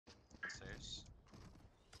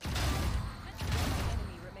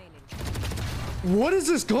What is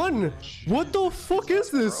this gun? What the fuck is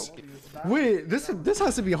this? Wait, this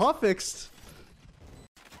has to be hotfixed.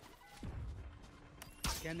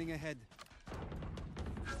 Scanning ahead.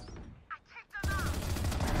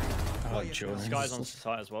 Oh, Jonas. This guy's on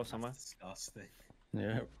site as well somewhere. Disgusting.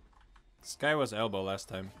 Yeah. This guy was elbow last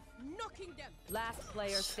time. Knocking them. Last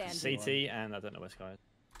player standing. CT and I don't know where this guy is.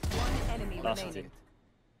 One enemy Last remaining.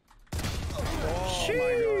 Oh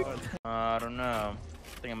my god. I don't know.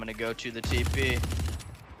 I think I'm gonna go to the TP.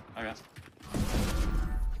 Okay.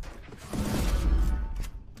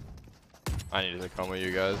 I need to come with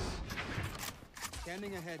you guys.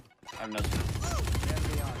 Scanning ahead. I don't know. There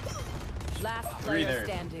they are. Last Three player there.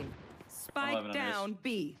 standing. Spike 11 on down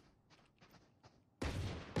B.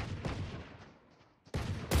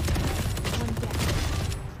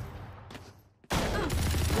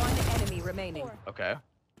 One enemy remaining. Okay.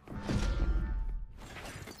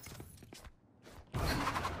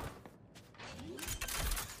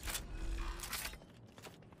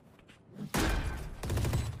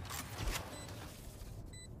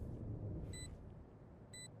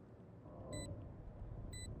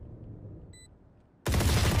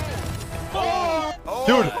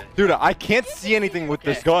 Dude, I can't see anything with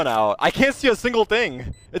this gun out. I can't see a single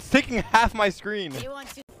thing. It's taking half my screen.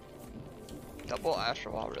 Double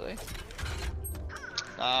Astral Wall, really?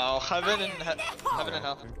 Oh, heaven and hell. Run!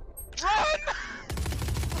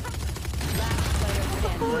 Last player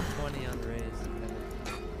standing. 120 on raise.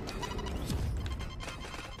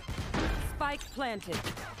 Spike planted.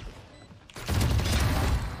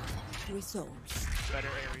 Resource. Better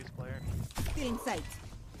ARES player. Feeling sight.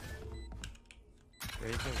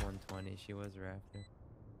 Raise at 120. She was rafter.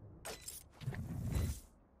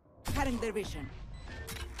 Cutting their vision.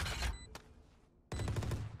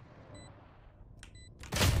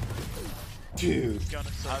 Dude.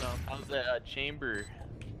 How's the chamber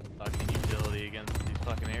fucking utility against these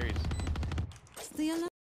fucking Ares? Stay alive.